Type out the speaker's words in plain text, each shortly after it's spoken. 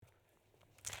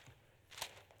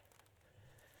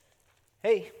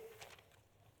Hey.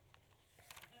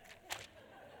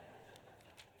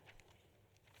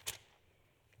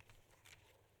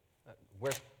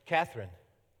 Where's Catherine?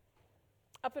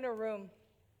 Up in her room,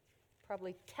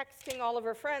 probably texting all of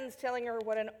her friends, telling her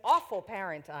what an awful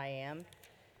parent I am.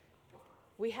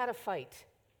 We had a fight,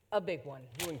 a big one.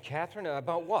 You and Catherine?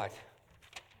 About what?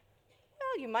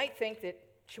 Well, you might think that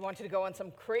she wanted to go on some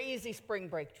crazy spring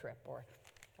break trip, or,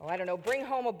 I don't know, bring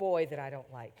home a boy that I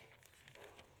don't like.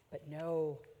 But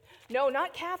no,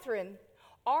 not Catherine.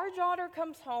 Our daughter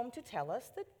comes home to tell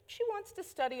us that she wants to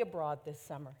study abroad this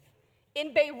summer.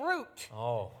 In Beirut.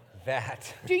 Oh,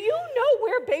 that. Do you know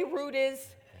where Beirut is?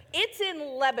 It's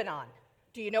in Lebanon.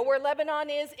 Do you know where Lebanon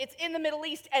is? It's in the Middle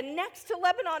East, and next to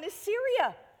Lebanon is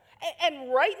Syria.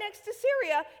 And right next to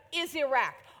Syria is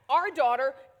Iraq. Our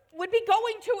daughter would be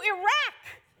going to Iraq.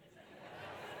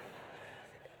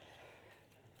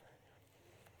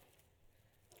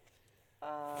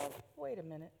 Wait a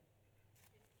minute.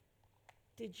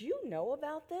 Did you know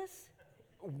about this?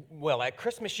 Well, at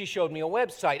Christmas she showed me a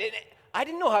website. I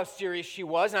didn't know how serious she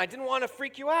was, and I didn't want to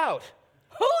freak you out.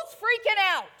 Who's freaking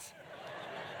out?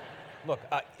 Look,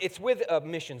 it's with a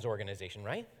missions organization,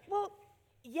 right? Well,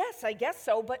 yes, I guess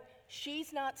so, but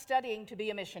she's not studying to be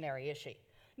a missionary, is she?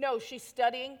 No, she's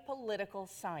studying political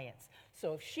science.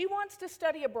 So if she wants to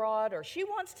study abroad or she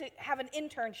wants to have an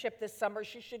internship this summer,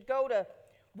 she should go to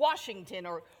Washington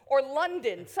or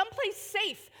London, someplace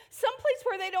safe, someplace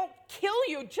where they don't kill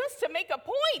you just to make a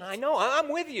point. I know,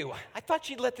 I'm with you. I thought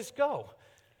she'd let this go.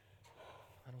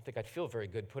 I don't think I'd feel very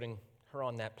good putting her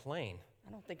on that plane.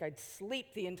 I don't think I'd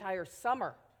sleep the entire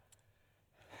summer.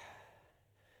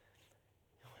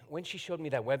 When she showed me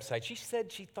that website, she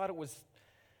said she thought it was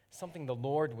something the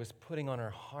Lord was putting on her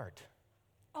heart.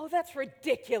 Oh, that's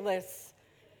ridiculous.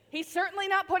 He's certainly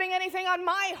not putting anything on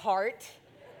my heart.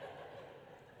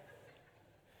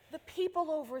 The people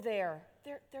over there,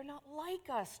 they're not like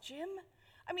us, Jim.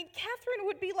 I mean, Catherine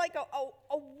would be like a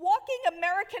walking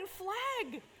American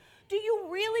flag. Do you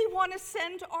really want to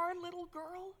send our little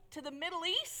girl to the Middle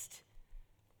East?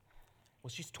 Well,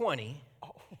 she's 20.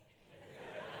 Oh.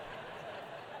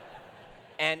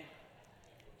 And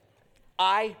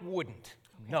I wouldn't,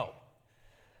 no.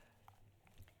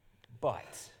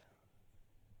 But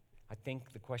I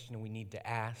think the question we need to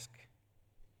ask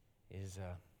is,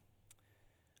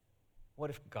 what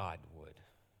if God would?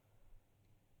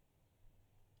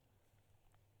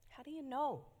 How do you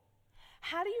know?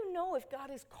 How do you know if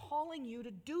God is calling you to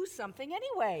do something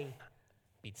anyway?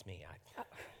 Beats me.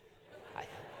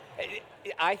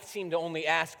 I seem to only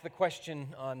ask the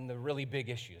question on the really big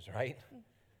issues, right?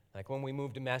 Like when we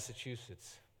moved to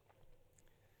Massachusetts.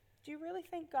 Do you really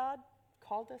think God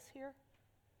called us here?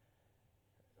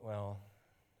 Well,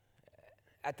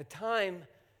 at the time,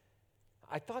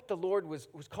 I thought the Lord was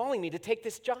calling me to take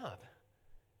this job.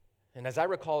 And as I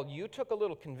recall, you took a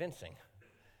little convincing.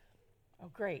 Oh,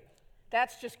 great.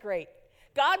 That's just great.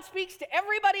 God speaks to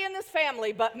everybody in this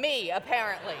family but me,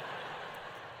 apparently.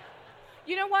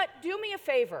 You know what? Do me a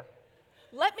favor.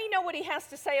 Let me know what he has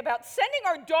to say about sending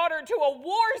our daughter to a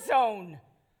war zone.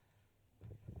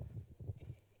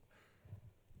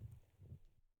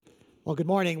 Well, good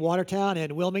morning, Watertown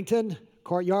and Wilmington,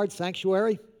 Courtyard,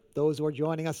 Sanctuary. Those who are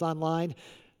joining us online,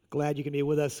 glad you can be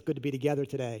with us. Good to be together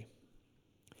today.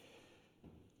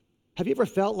 Have you ever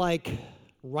felt like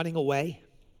running away?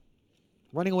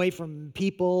 Running away from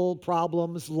people,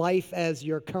 problems, life as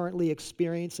you're currently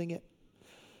experiencing it?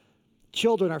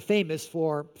 Children are famous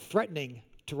for threatening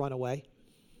to run away,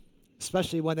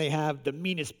 especially when they have the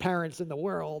meanest parents in the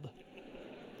world.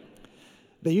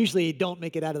 They usually don't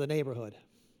make it out of the neighborhood.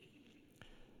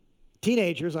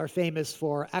 Teenagers are famous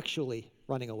for actually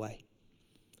running away.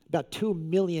 About 2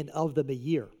 million of them a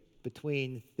year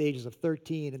between the ages of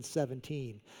 13 and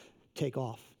 17 take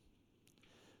off.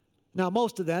 Now,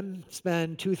 most of them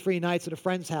spend 2-3 nights at a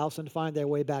friend's house and find their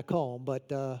way back home,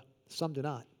 but some do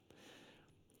not.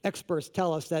 Experts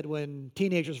tell us that when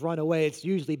teenagers run away, it's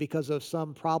usually because of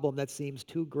some problem that seems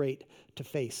too great to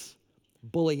face.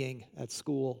 Bullying at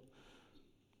school,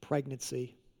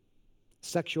 pregnancy,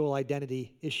 sexual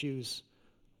identity issues,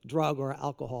 drug or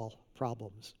alcohol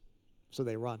problems. So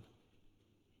they run.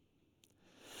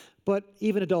 But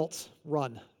even adults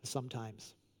run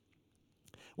sometimes.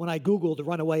 When I Googled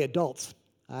runaway adults,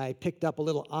 I picked up a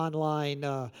little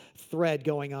online thread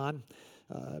going on,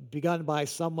 begun by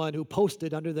someone who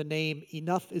posted under the name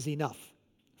Enough is Enough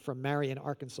from Marion,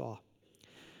 Arkansas.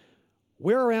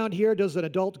 Where around here does an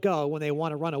adult go when they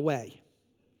want to run away?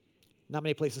 Not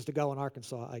many places to go in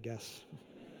Arkansas, I guess.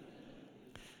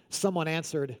 Someone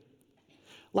answered,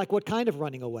 like what kind of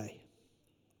running away?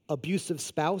 Abusive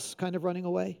spouse kind of running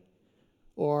away?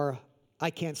 or I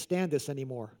can't stand this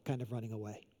anymore kind of running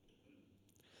away?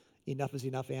 Enough is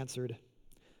enough answered,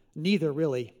 neither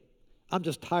really. I'm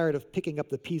just tired of picking up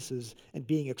the pieces and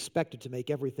being expected to make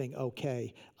everything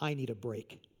okay. I need a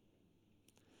break.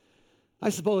 I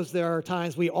suppose there are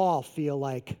times we all feel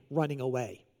like running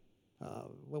away,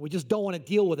 when we just don't want to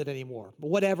deal with it anymore,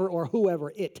 whatever or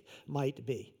whoever it might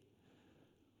be.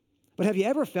 But have you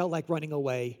ever felt like running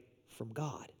away from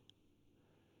God?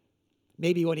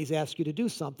 Maybe when He's asked you to do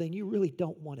something you really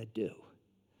don't want to do.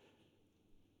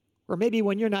 Or maybe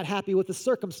when you're not happy with the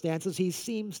circumstances He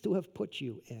seems to have put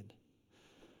you in.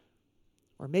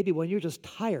 Or maybe when you're just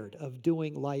tired of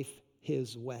doing life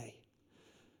His way.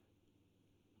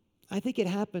 I think it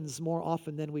happens more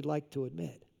often than we'd like to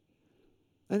admit.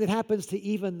 And it happens to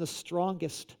even the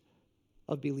strongest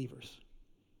of believers.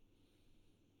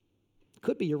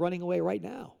 Could be you're running away right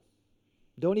now.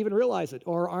 Don't even realize it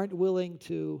or aren't willing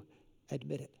to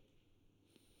admit it.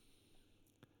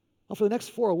 Well, for the next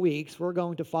 4 weeks, we're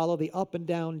going to follow the up and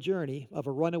down journey of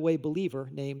a runaway believer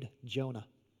named Jonah.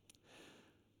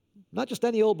 Not just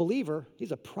any old believer,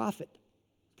 he's a prophet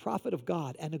of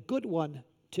God, and a good one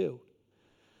too.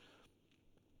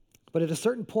 But at a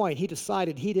certain point, he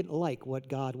decided he didn't like what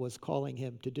God was calling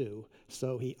him to do,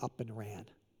 so he up and ran.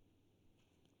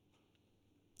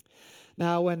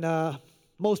 Now, when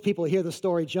most people hear the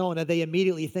story Jonah, they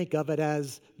immediately think of it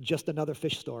as just another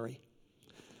fish story.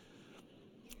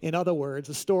 In other words,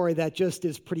 a story that just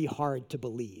is pretty hard to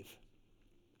believe.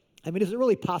 I mean, is it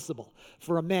really possible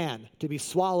for a man to be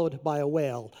swallowed by a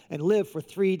whale and live for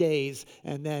 3 days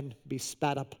and then be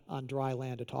spat up on dry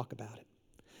land to talk about it?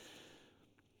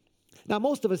 Now,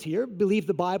 most of us here believe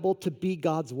the Bible to be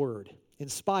God's word,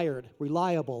 inspired,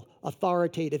 reliable,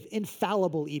 authoritative,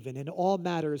 infallible even in all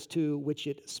matters to which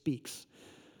it speaks.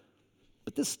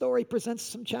 But this story presents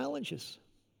some challenges.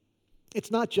 It's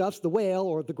not just the whale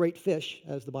or the great fish,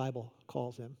 as the Bible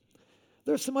calls him.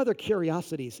 There are some other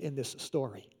curiosities in this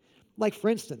story. Like, for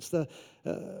instance, the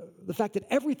fact that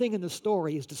everything in the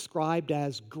story is described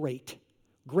as great.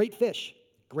 Great fish,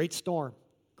 great storm,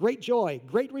 great joy,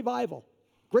 great revival,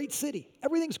 great city.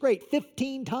 Everything's great.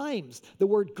 15 times the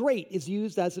word great is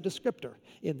used as a descriptor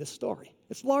in this story.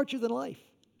 It's larger than life.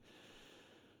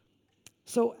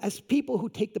 So, as people who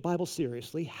take the Bible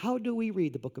seriously, how do we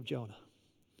read the book of Jonah?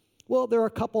 Well, there are a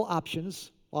couple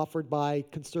options offered by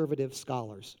conservative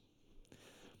scholars.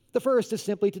 The first is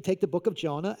simply to take the book of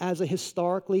Jonah as a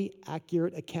historically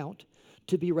accurate account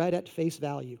to be read at face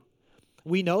value.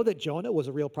 We know that Jonah was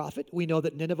a real prophet. We know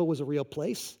that Nineveh was a real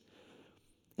place.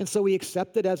 And so we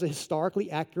accept it as a historically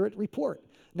accurate report.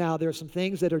 Now, there are some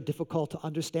things that are difficult to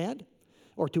understand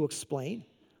or to explain,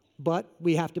 but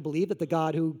we have to believe that the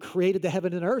God who created the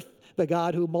heaven and earth, the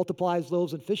God who multiplies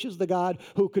loaves and fishes, the God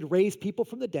who could raise people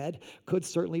from the dead, could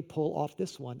certainly pull off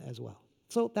this one as well.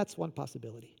 So that's one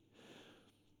possibility.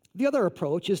 The other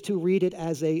approach is to read it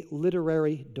as a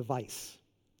literary device.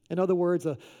 In other words,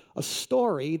 a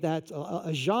story that's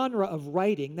a genre of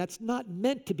writing that's not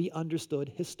meant to be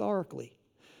understood historically.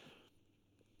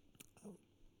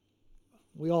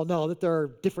 We all know that there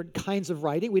are different kinds of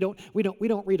writing. We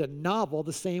don't read a novel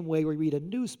the same way we read a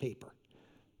newspaper.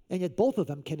 And yet both of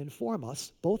them can inform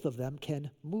us. Both of them can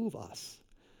move us.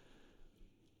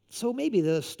 So maybe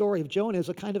the story of Jonah is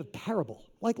a kind of parable,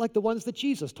 like the ones that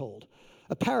Jesus told.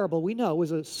 A parable, we know,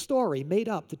 is a story made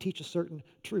up to teach a certain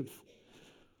truth.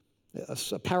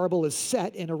 A parable is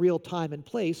set in a real time and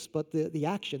place, but the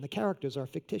action, the characters are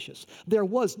fictitious. There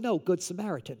was no Good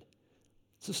Samaritan.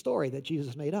 It's a story that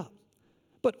Jesus made up.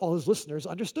 But all his listeners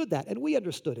understood that, and we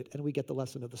understood it, and we get the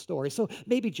lesson of the story. So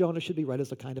maybe Jonah should be read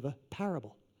as a kind of a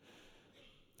parable.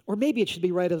 Or maybe it should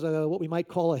be read as what we might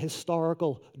call a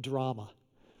historical drama.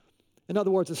 In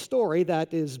other words, a story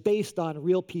that is based on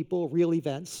real people, real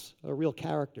events, or real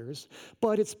characters,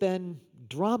 but it's been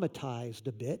dramatized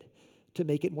a bit to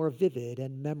make it more vivid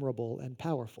and memorable and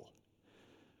powerful.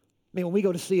 I mean, when we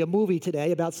go to see a movie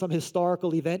today about some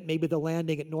historical event, maybe the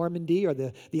landing at Normandy or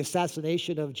the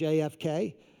assassination of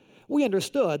JFK, we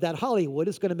understood that Hollywood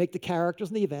is going to make the characters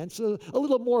and the events a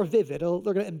little more vivid.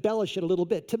 They're going to embellish it a little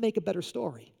bit to make a better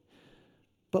story.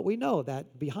 But we know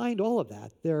that behind all of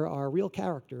that, there are real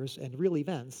characters and real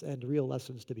events and real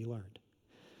lessons to be learned.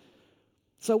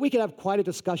 So we could have quite a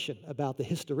discussion about the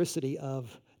historicity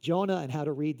of Jonah and how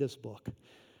to read this book.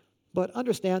 But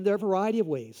understand there are a variety of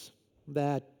ways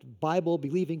that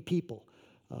Bible-believing people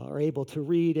are able to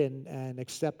read and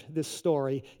accept this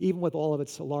story, even with all of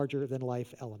its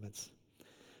larger-than-life elements.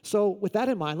 So with that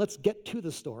in mind, let's get to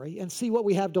the story and see what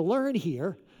we have to learn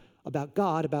here about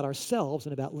God, about ourselves,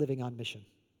 and about living on mission.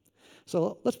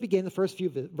 So let's begin the first few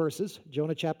verses,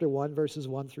 Jonah chapter 1, verses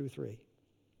 1 through 3.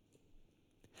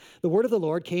 The word of the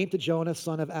Lord came to Jonah,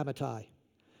 son of Amittai.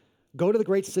 Go to the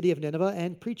great city of Nineveh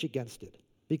and preach against it,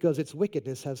 because its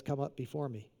wickedness has come up before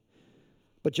me.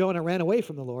 But Jonah ran away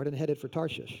from the Lord and headed for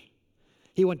Tarshish.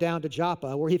 He went down to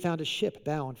Joppa, where he found a ship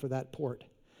bound for that port.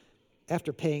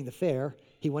 After paying the fare,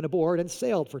 he went aboard and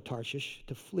sailed for Tarshish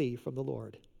to flee from the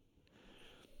Lord.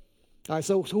 All right,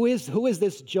 so who is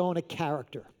this Jonah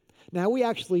character? Now, we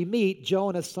actually meet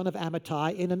Jonah, son of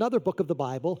Amittai, in another book of the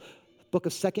Bible, book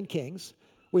of 2 Kings.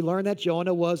 We learn that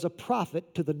Jonah was a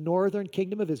prophet to the northern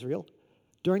kingdom of Israel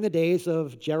during the days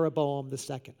of Jeroboam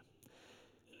II.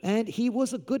 And he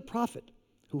was a good prophet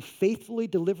who faithfully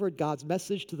delivered God's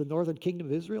message to the northern kingdom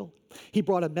of Israel. He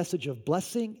brought a message of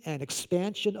blessing and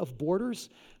expansion of borders,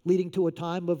 leading to a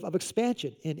time of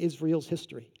expansion in Israel's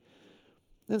history.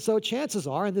 And so chances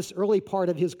are, in this early part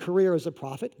of his career as a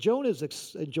prophet, Jonah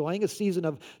is enjoying a season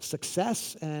of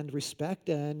success and respect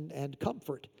and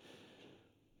comfort.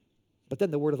 But then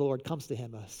the word of the Lord comes to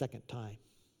him a second time,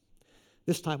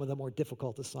 this time with a more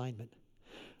difficult assignment.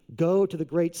 Go to the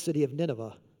great city of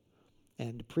Nineveh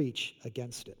and preach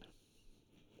against it.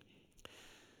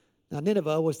 Now,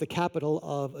 Nineveh was the capital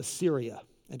of Assyria,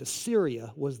 and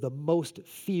Assyria was the most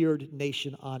feared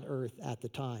nation on earth at the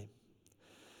time.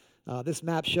 This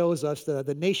map shows us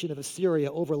the nation of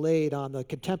Assyria overlaid on the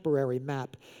contemporary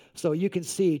map, so you can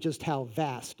see just how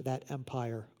vast that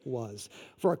empire was.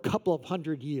 For a couple of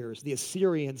hundred years, the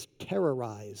Assyrians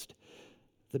terrorized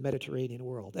the Mediterranean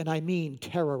world, and I mean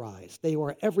terrorized. They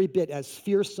were every bit as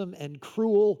fearsome and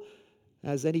cruel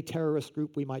as any terrorist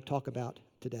group we might talk about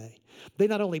today. They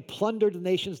not only plundered the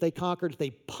nations they conquered,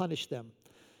 they punished them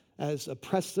as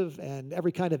oppressive and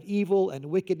every kind of evil and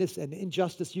wickedness and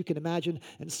injustice you can imagine,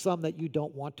 and some that you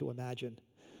don't want to imagine.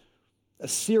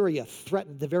 Assyria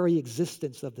threatened the very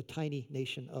existence of the tiny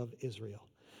nation of Israel.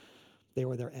 They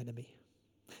were their enemy.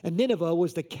 And Nineveh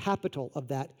was the capital of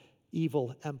that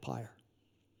evil empire.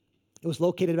 It was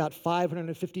located about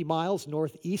 550 miles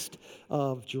northeast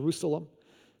of Jerusalem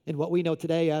in what we know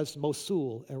today as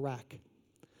Mosul, Iraq.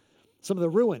 Some of the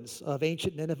ruins of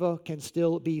ancient Nineveh can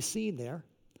still be seen there.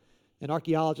 And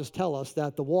archaeologists tell us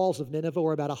that the walls of Nineveh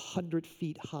were about 100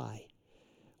 feet high,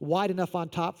 wide enough on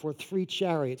top for 3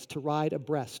 chariots to ride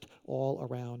abreast all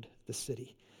around the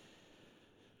city.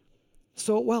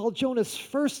 So while Jonah's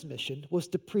first mission was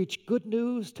to preach good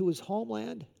news to his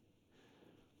homeland,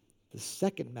 the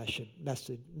second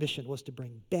mission was to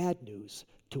bring bad news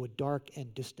to a dark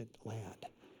and distant land.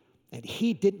 And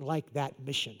he didn't like that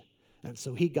mission, and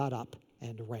so he got up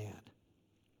and ran.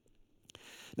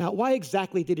 Now, why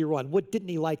exactly did he run? What didn't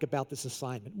he like about this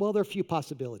assignment? Well, there are a few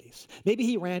possibilities. Maybe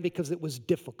he ran because it was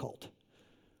difficult.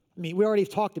 I mean, we already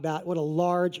talked about what a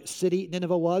large city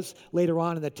Nineveh was. Later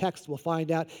on in the text, we'll find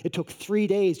out it took 3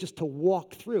 days just to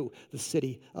walk through the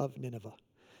city of Nineveh.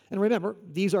 And remember,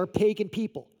 these are pagan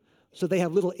people, so they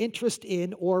have little interest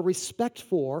in or respect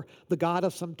for the God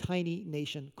of some tiny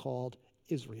nation called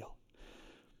Israel.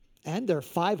 And they're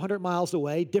 500 miles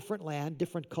away, different land,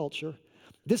 different culture.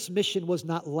 This mission was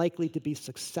not likely to be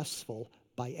successful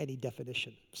by any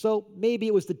definition. So maybe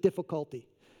it was the difficulty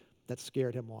that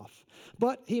scared him off.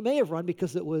 But he may have run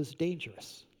because it was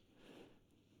dangerous.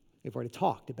 We've already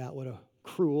talked about what a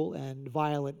cruel and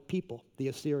violent people the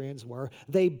Assyrians were.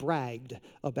 They bragged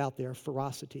about their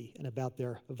ferocity and about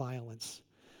their violence.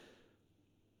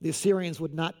 The Assyrians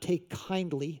would not take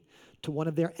kindly to one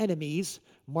of their enemies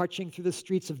marching through the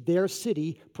streets of their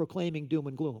city proclaiming doom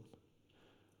and gloom.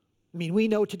 I mean, we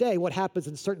know today what happens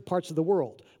in certain parts of the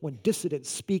world when dissidents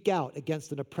speak out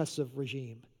against an oppressive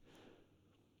regime.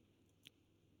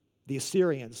 The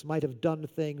Assyrians might have done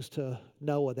things to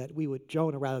Jonah that we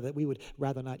would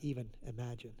rather not even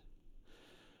imagine.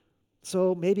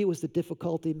 So maybe it was the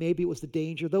difficulty, maybe it was the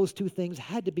danger. Those two things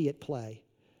had to be at play.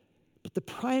 But the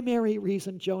primary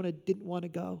reason Jonah didn't want to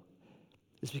go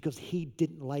is because he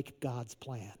didn't like God's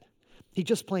plan. He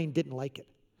just plain didn't like it.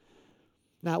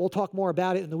 Now, we'll talk more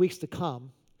about it in the weeks to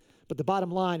come, but the bottom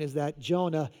line is that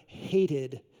Jonah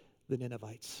hated the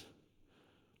Ninevites.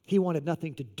 He wanted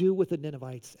nothing to do with the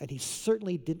Ninevites, and he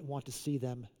certainly didn't want to see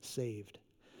them saved.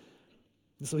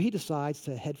 And so he decides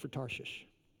to head for Tarshish.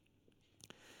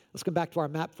 Let's come back to our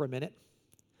map for a minute.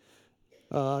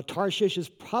 Tarshish is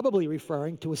probably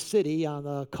referring to a city on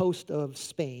the coast of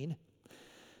Spain.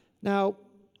 Now,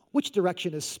 which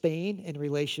direction is Spain in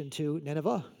relation to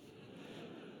Nineveh?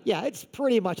 Yeah, it's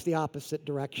pretty much the opposite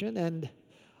direction. And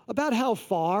about how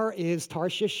far is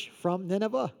Tarshish from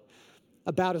Nineveh?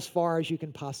 About as far as you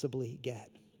can possibly get.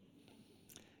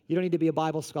 You don't need to be a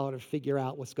Bible scholar to figure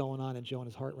out what's going on in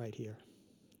Jonah's heart right here.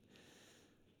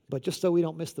 But just so we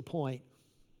don't miss the point,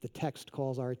 the text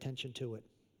calls our attention to it.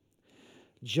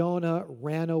 Jonah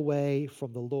ran away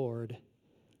from the Lord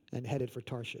and headed for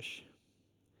Tarshish.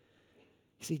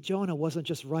 You see, Jonah wasn't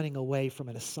just running away from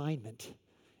an assignment.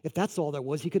 If that's all there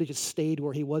was, he could have just stayed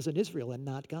where he was in Israel and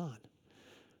not gone.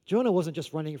 Jonah wasn't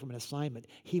just running from an assignment.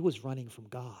 He was running from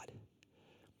God.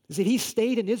 You see, if he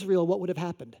stayed in Israel, what would have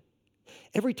happened?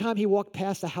 Every time he walked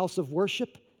past a house of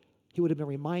worship, he would have been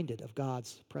reminded of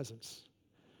God's presence.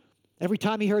 Every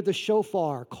time he heard the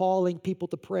shofar calling people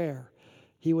to prayer,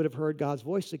 he would have heard God's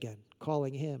voice again,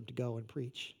 calling him to go and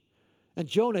preach. And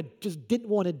Jonah just didn't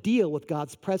want to deal with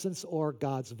God's presence or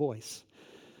God's voice.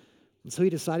 And so he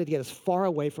decided to get as far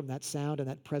away from that sound and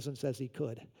that presence as he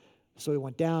could. So he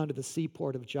went down to the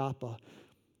seaport of Joppa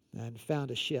and found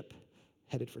a ship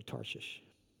headed for Tarshish.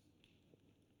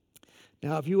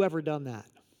 Now, have you ever done that?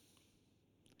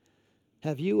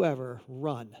 Have you ever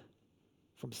run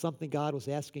from something God was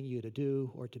asking you to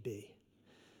do or to be?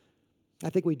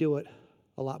 I think we do it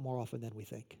a lot more often than we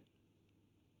think.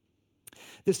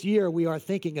 This year, we are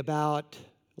thinking about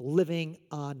living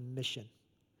on mission,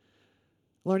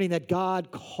 learning that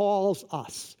God calls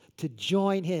us to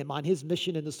join him on his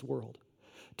mission in this world,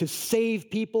 to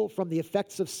save people from the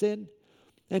effects of sin,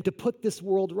 and to put this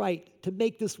world right, to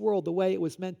make this world the way it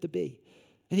was meant to be.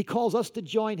 And he calls us to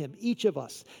join him, each of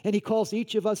us. And he calls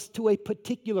each of us to a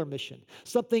particular mission,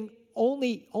 something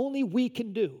only we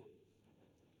can do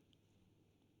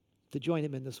to join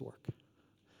him in this work.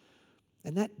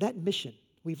 And that mission,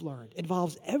 we've learned,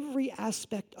 involves every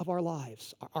aspect of our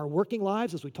lives. Our working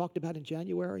lives, as we talked about in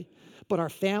January, but our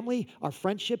family, our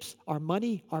friendships, our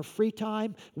money, our free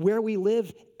time, where we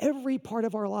live, every part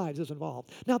of our lives is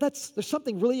involved. Now, there's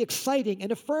something really exciting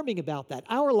and affirming about that.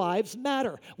 Our lives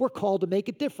matter. We're called to make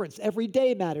a difference. Every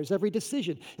day matters, every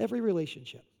decision, every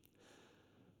relationship.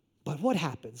 But what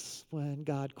happens when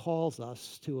God calls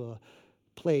us to a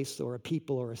place or a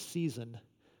people or a season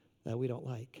that we don't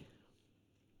like?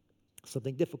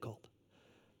 Something difficult,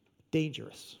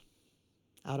 dangerous,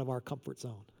 out of our comfort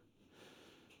zone.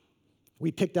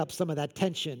 We picked up some of that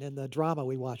tension in the drama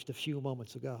we watched a few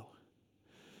moments ago.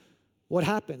 What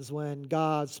happens when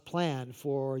God's plan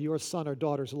for your son or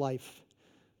daughter's life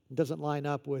doesn't line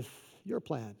up with your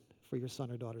plan for your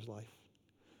son or daughter's life?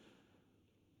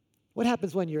 What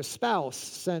happens when your spouse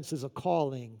senses a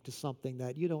calling to something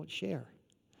that you don't share?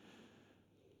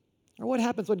 Or what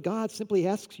happens when God simply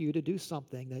asks you to do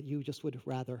something that you just would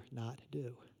rather not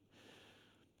do?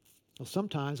 Well,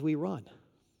 sometimes we run.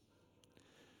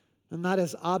 And not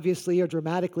as obviously or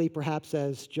dramatically perhaps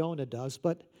as Jonah does,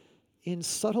 but in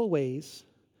subtle ways,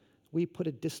 we put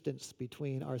a distance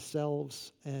between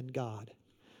ourselves and God.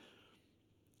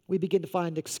 We begin to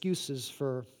find excuses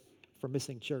for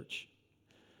missing church.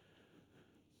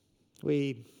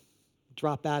 We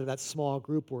drop out of that small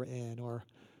group we're in, or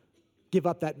give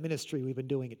up that ministry we've been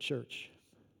doing at church.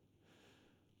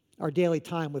 Our daily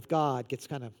time with God gets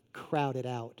kind of crowded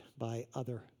out by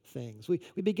other things. We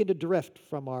begin to drift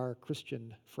from our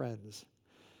Christian friends.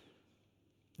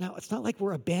 Now, it's not like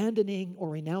we're abandoning or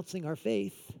renouncing our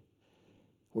faith.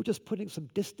 We're just putting some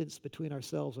distance between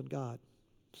ourselves and God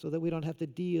so that we don't have to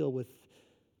deal with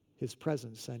his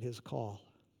presence and his call.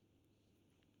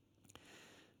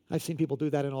 I've seen people do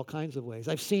that in all kinds of ways.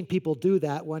 I've seen people do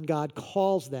that when God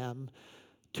calls them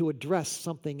to address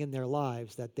something in their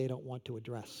lives that they don't want to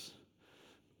address.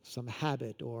 Some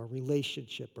habit or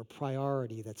relationship or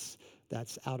priority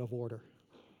that's out of order.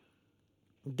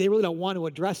 They really don't want to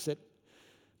address it,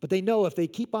 but they know if they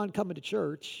keep on coming to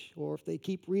church, or if they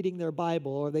keep reading their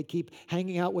Bible, or they keep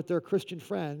hanging out with their Christian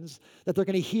friends, that they're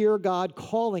going to hear God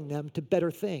calling them to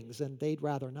better things, and they'd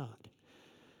rather not.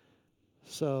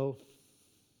 So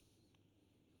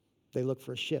they look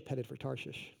for a ship headed for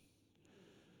Tarshish.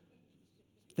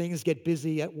 Things get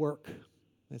busy at work.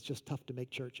 It's just tough to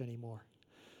make church anymore.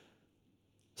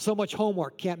 So much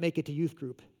homework, can't make it to youth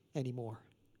group anymore.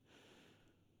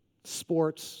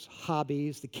 Sports,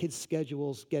 hobbies, the kids'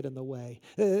 schedules get in the way.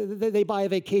 They buy a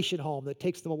vacation home that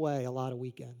takes them away a lot of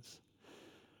weekends.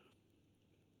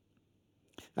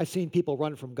 I've seen people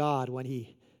run from God when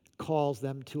he calls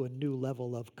them to a new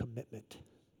level of commitment.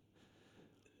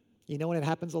 You know when it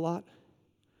happens a lot?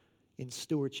 In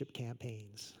stewardship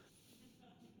campaigns.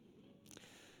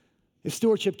 The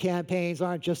stewardship campaigns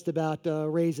aren't just about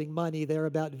raising money. They're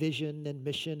about vision and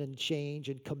mission and change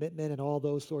and commitment and all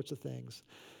those sorts of things.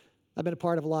 I've been a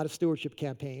part of a lot of stewardship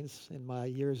campaigns in my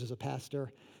years as a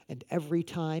pastor, and every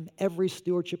time, every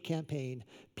stewardship campaign,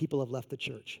 people have left the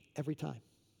church. Every time.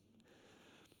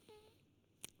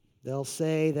 They'll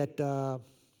say that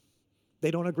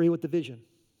they don't agree with the vision,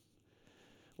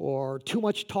 or too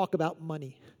much talk about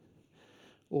money,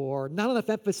 or not enough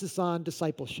emphasis on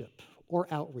discipleship, or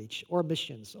outreach or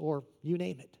missions or you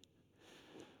name it.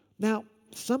 Now,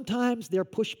 sometimes their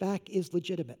pushback is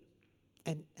legitimate,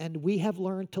 and we have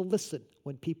learned to listen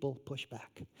when people push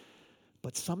back.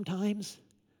 But sometimes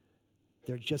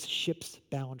they're just ships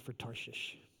bound for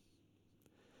Tarshish.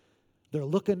 They're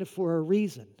looking for a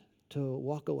reason to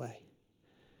walk away.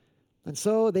 And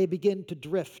so they begin to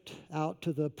drift out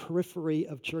to the periphery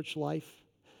of church life,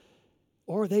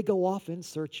 or they go off in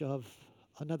search of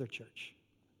another church.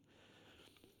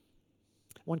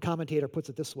 One commentator puts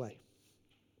it this way: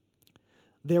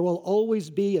 there will always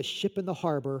be a ship in the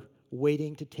harbor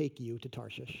waiting to take you to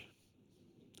Tarshish.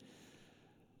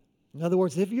 In other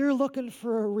words, if you're looking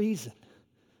for a reason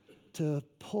to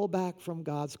pull back from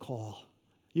God's call,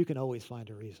 you can always find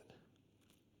a reason.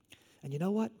 And you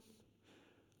know what?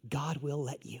 God will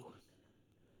let you.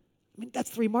 I mean,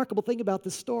 that's the remarkable thing about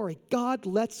this story. God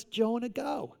lets Jonah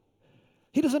go.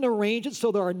 He doesn't arrange it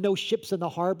so there are no ships in the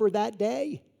harbor that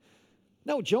day.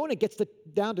 No, Jonah gets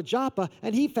down to Joppa,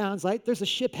 and he finds like there's a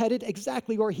ship headed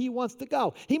exactly where he wants to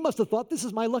go. He must have thought, this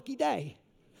is my lucky day.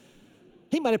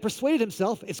 He might have persuaded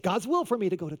himself, it's God's will for me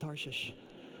to go to Tarshish.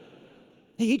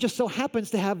 He just so happens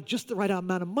to have just the right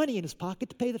amount of money in his pocket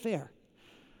to pay the fare.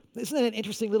 Isn't that an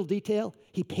interesting little detail?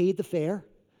 He paid the fare.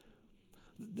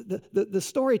 The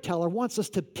storyteller wants us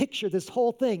to picture this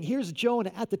whole thing. Here's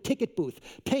Jonah at the ticket booth,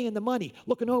 paying the money,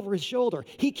 looking over his shoulder.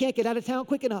 He can't get out of town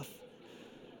quick enough.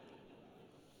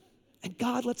 And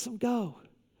God lets him go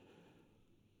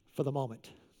for the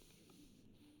moment.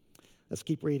 Let's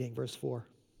keep reading, verse 4.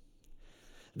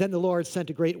 Then the Lord sent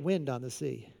a great wind on the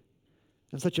sea,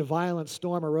 and such a violent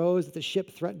storm arose that the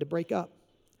ship threatened to break up.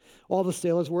 All the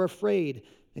sailors were afraid,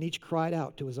 and each cried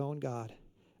out to his own God.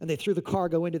 And they threw the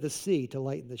cargo into the sea to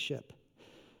lighten the ship.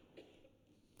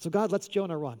 So God lets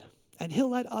Jonah run, and he'll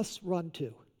let us run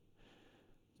too.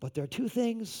 But there are two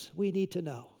things we need to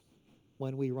know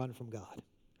when we run from God.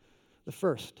 The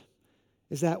first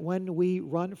is that when we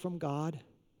run from God,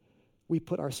 we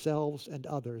put ourselves and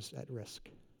others at risk.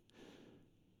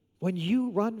 When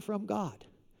you run from God,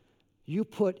 you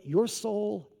put your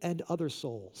soul and other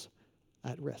souls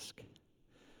at risk.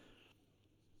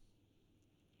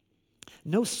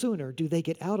 No sooner do they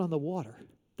get out on the water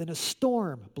than a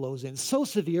storm blows in, so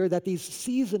severe that these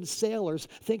seasoned sailors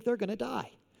think they're going to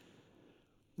die.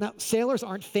 Now, sailors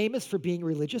aren't famous for being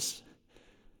religious,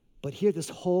 but here this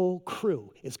whole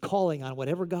crew is calling on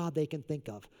whatever God they can think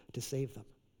of to save them.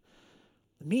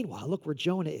 Meanwhile, look where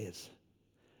Jonah is.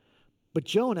 But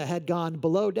Jonah had gone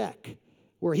below deck,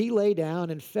 where he lay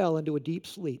down and fell into a deep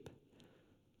sleep.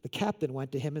 The captain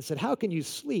went to him and said, "How can you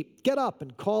sleep? Get up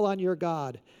and call on your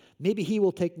God. Maybe he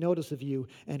will take notice of you,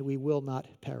 and we will not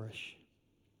perish."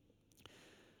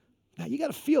 Now, you got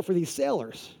to feel for these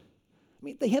sailors. I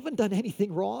mean, they haven't done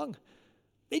anything wrong.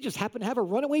 They just happen to have a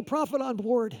runaway prophet on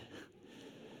board.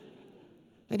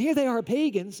 And here they are,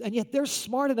 pagans, and yet they're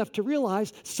smart enough to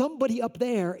realize somebody up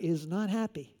there is not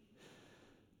happy.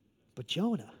 But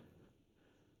Jonah's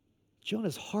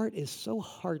heart is so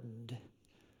hardened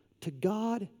to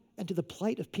God and to the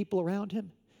plight of people around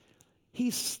him.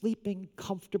 He's sleeping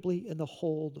comfortably in the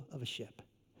hold of a ship.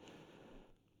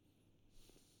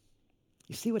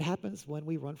 You see what happens when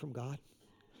we run from God?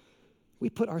 We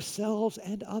put ourselves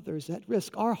and others at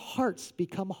risk. Our hearts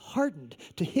become hardened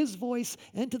to his voice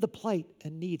and to the plight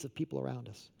and needs of people around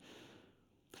us.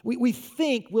 We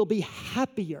think we'll be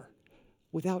happier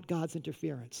without God's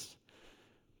interference.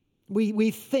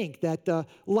 We think that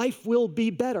life will be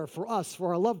better for us,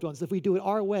 for our loved ones, if we do it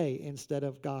our way instead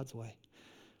of God's way.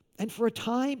 And for a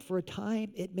time,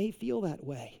 it may feel that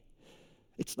way.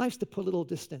 It's nice to put a little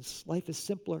distance. Life is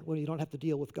simpler when you don't have to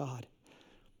deal with God.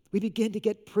 We begin to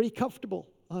get pretty comfortable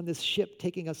on this ship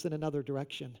taking us in another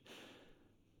direction.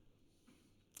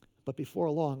 But before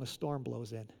long, a storm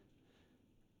blows in,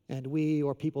 and we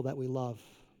or people that we love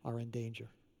are in danger.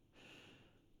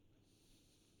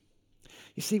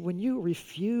 You see, when you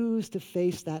refuse to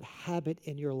face that habit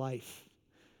in your life,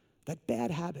 that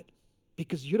bad habit,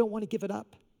 because you don't want to give it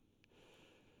up,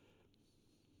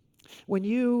 when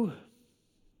you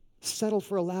settle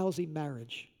for a lousy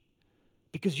marriage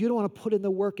because you don't want to put in the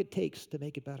work it takes to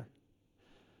make it better,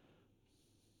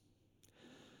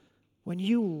 when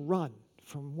you run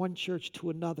from one church to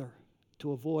another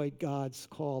to avoid God's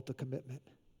call to commitment,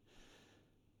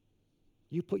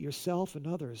 you put yourself and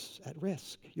others at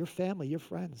risk. Your family, your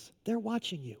friends, they're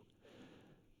watching you.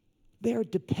 They're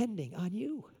depending on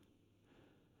you.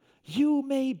 You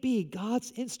may be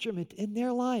God's instrument in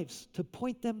their lives to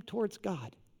point them towards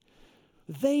God.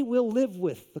 They will live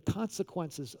with the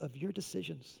consequences of your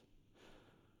decisions.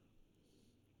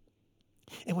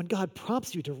 And when God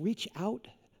prompts you to reach out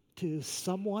to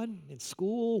someone in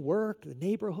school, work, the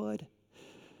neighborhood,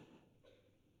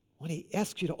 when he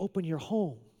asks you to open your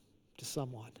home to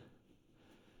someone,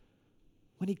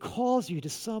 when he calls you to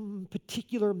some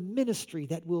particular ministry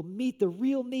that will meet the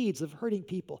real needs of hurting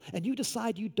people, and you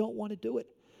decide you don't want to do it,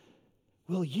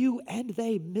 will you and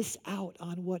they miss out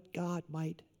on what God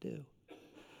might do?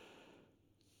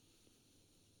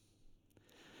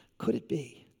 Could it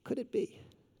be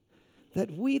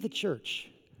that we, the church,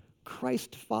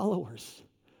 Christ followers,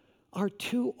 are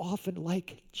too often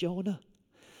like Jonah,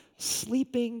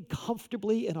 sleeping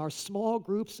comfortably in our small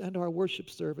groups and our worship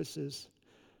services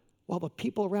while the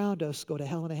people around us go to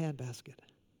hell in a handbasket?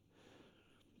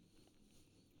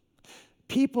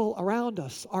 People around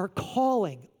us are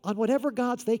calling on whatever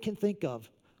gods they can think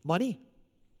of: money,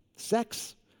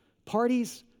 sex,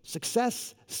 parties,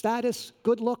 success, status,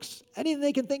 good looks, anything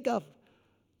they can think of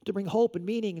to bring hope and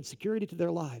meaning and security to their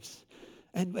lives.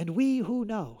 And we who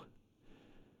know,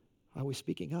 are we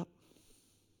speaking up?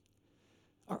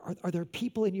 Are there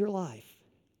people in your life,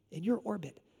 in your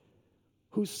orbit,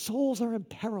 whose souls are in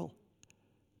peril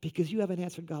because you haven't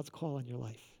answered God's call in your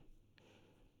life?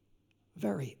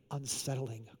 Very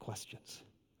unsettling questions.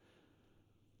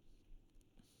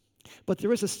 But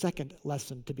there is a second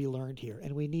lesson to be learned here,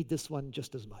 and we need this one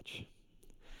just as much.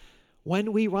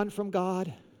 When we run from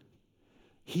God,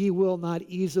 He will not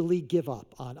easily give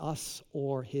up on us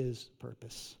or His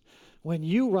purpose. When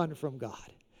you run from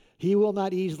God, He will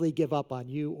not easily give up on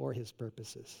you or His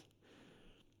purposes.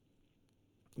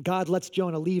 God lets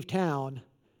Jonah leave town,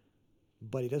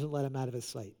 but He doesn't let him out of His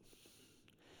sight.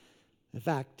 In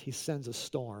fact, He sends a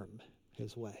storm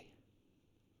his way.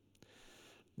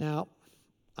 Now,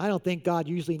 I don't think God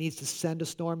usually needs to send a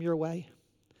storm your way.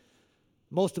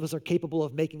 Most of us are capable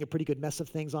of making a pretty good mess of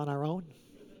things on our own.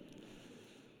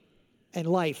 And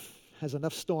life has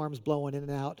enough storms blowing in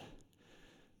and out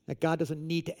that God doesn't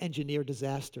need to engineer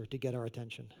disaster to get our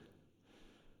attention.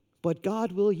 But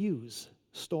God will use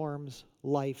storms,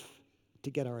 life, to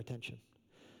get our attention.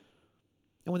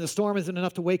 And when the storm isn't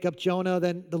enough to wake up Jonah,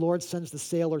 then the Lord sends the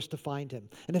sailors to find him.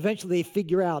 And eventually they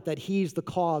figure out that he's the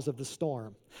cause of the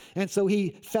storm. And so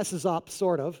he fesses up,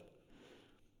 sort of.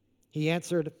 He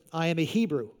answered, "I am a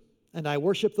Hebrew, and I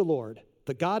worship the Lord,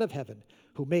 the God of heaven,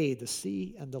 who made the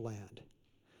sea and the land."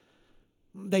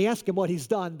 They ask him what he's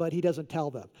done, but he doesn't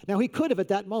tell them. Now, he could have at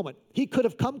that moment. He could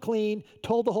have come clean,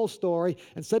 told the whole story,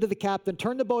 and said to the captain,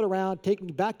 "Turn the boat around, take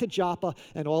me back to Joppa,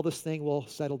 and all this thing will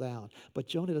settle down." But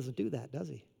Jonah doesn't do that, does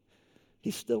he?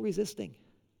 He's still resisting.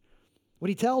 What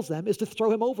he tells them is to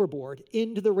throw him overboard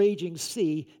into the raging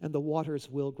sea, and the waters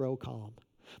will grow calm.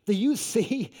 Do you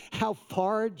see how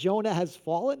far Jonah has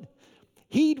fallen?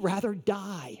 He'd rather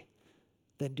die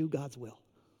than do God's will.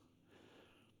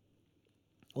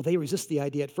 Well, they resist the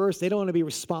idea at first. They don't want to be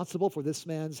responsible for this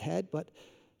man's head, but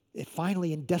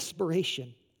finally, in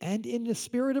desperation and in the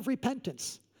spirit of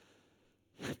repentance,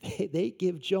 they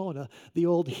give Jonah the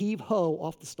old heave-ho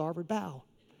off the starboard bow.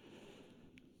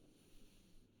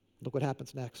 Look what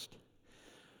happens next.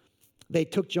 They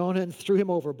took Jonah and threw him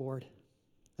overboard,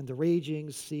 and the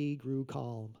raging sea grew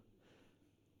calm.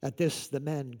 At this, the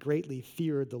men greatly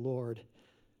feared the Lord,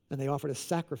 and they offered a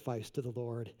sacrifice to the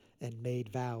Lord and made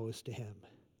vows to him.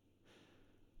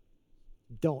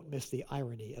 Don't miss the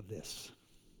irony of this.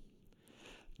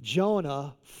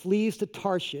 Jonah flees to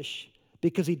Tarshish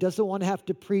because he doesn't want to have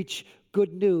to preach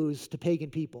good news to pagan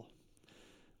people.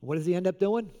 What does he end up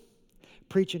doing?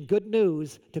 Preaching good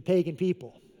news to pagan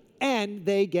people. And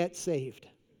they get saved.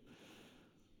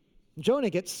 Jonah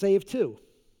gets saved too,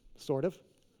 sort of.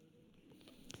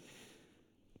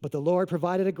 But the Lord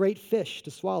provided a great fish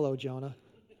to swallow Jonah.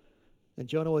 And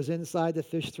Jonah was inside the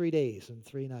fish 3 days and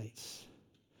 3 nights.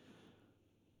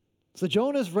 So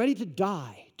Jonah's ready to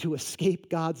die to escape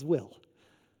God's will.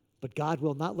 But God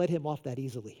will not let him off that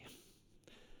easily.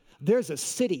 There's a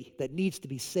city that needs to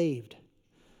be saved.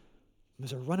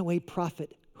 There's a runaway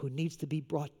prophet who needs to be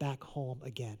brought back home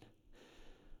again.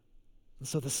 And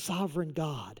so the sovereign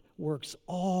God works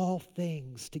all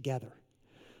things together.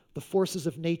 The forces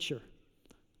of nature,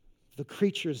 the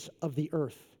creatures of the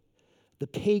earth, the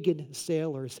pagan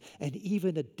sailors, and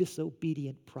even a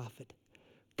disobedient prophet.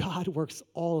 God works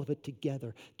all of it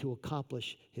together to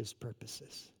accomplish his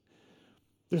purposes.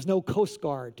 There's no Coast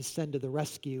Guard to send to the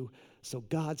rescue, so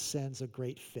God sends a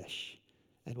great fish.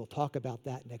 And we'll talk about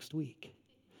that next week.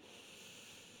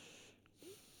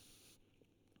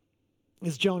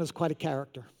 Jonah's quite a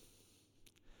character.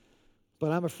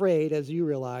 But I'm afraid, as you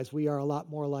realize, we are a lot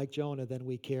more like Jonah than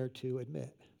we care to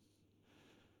admit.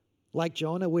 Like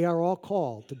Jonah, we are all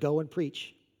called to go and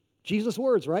preach. Jesus'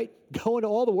 words, right? Go into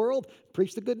all the world,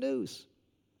 preach the good news.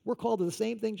 We're called to the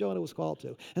same thing Jonah was called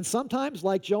to. And sometimes,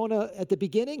 like Jonah at the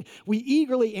beginning, we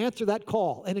eagerly answer that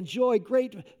call and enjoy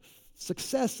great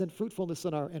success and fruitfulness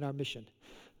in our mission.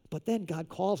 But then God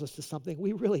calls us to something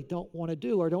we really don't want to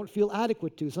do or don't feel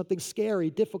adequate to, something scary,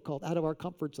 difficult, out of our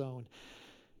comfort zone,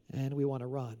 and we want to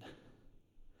run.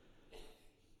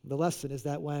 The lesson is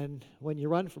that when you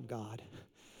run from God,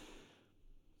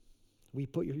 you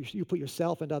put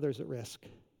yourself and others at risk.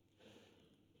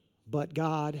 But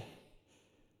God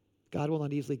will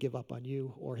not easily give up on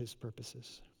you or his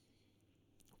purposes.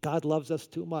 God loves us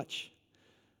too much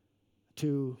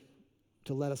to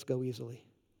let us go easily.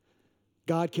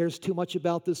 God cares too much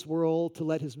about this world to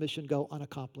let his mission go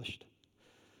unaccomplished.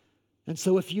 And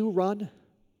so if you run,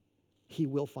 he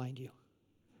will find you.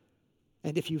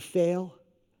 And if you fail,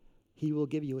 he will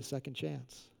give you a second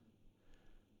chance.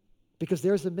 Because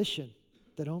there's a mission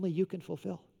that only you can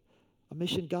fulfill, a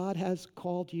mission God has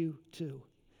called you to.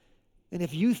 And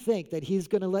if you think that he's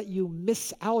going to let you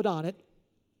miss out on it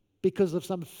because of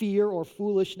some fear or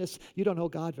foolishness, you don't know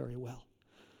God very well.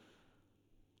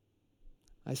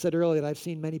 I said earlier that I've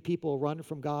seen many people run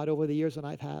from God over the years, and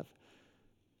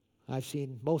I've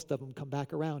seen most of them come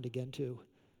back around again too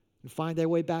and find their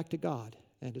way back to God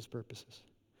and his purposes.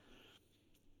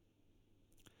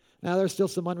 Now, there's still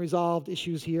some unresolved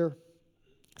issues here.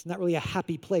 It's not really a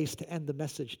happy place to end the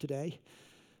message today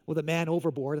with a man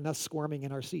overboard and us squirming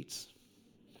in our seats.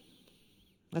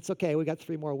 That's okay. We got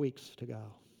 3 more weeks to go.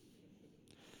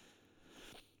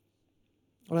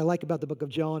 What I like about the book of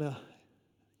Jonah,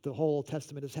 the whole Old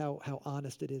Testament, is how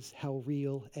honest it is, how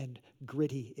real and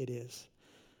gritty it is.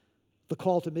 The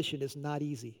call to mission is not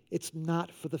easy. It's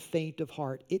not for the faint of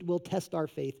heart. It will test our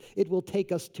faith. It will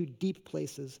take us to deep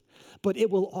places, but it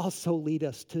will also lead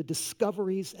us to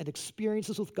discoveries and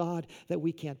experiences with God that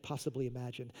we can't possibly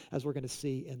imagine, as we're going to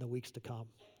see in the weeks to come.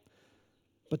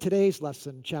 But today's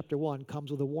lesson, chapter 1,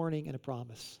 comes with a warning and a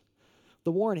promise.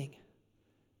 The warning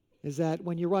is that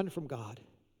when you run from God,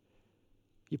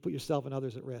 you put yourself and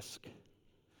others at risk.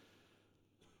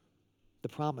 The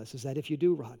promise is that if you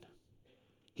do run,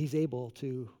 he's able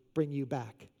to bring you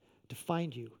back, to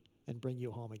find you and bring you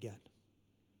home again.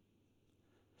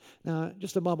 Now, in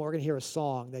just a moment, we're going to hear a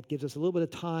song that gives us a little bit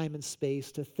of time and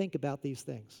space to think about these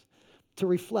things, to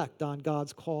reflect on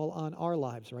God's call on our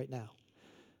lives right now.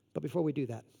 But before we do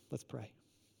that, let's pray.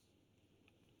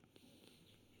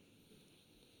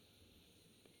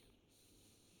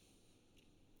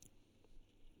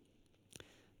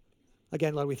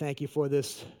 Again, Lord, we thank you for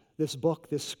this book,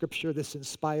 this scripture, this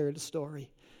inspired story,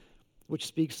 which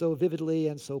speaks so vividly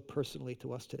and so personally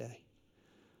to us today.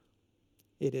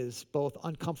 It is both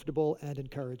uncomfortable and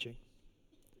encouraging.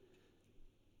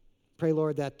 Pray,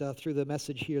 Lord, that through the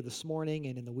message here this morning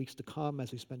and in the weeks to come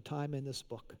as we spend time in this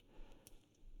book,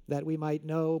 that we might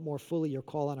know more fully your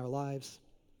call on our lives,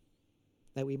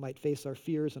 that we might face our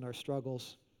fears and our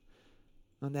struggles,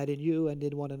 and that in you and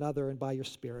in one another and by your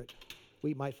Spirit,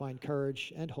 we might find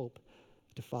courage and hope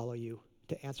to follow you,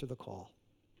 to answer the call.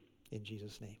 In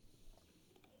Jesus' name.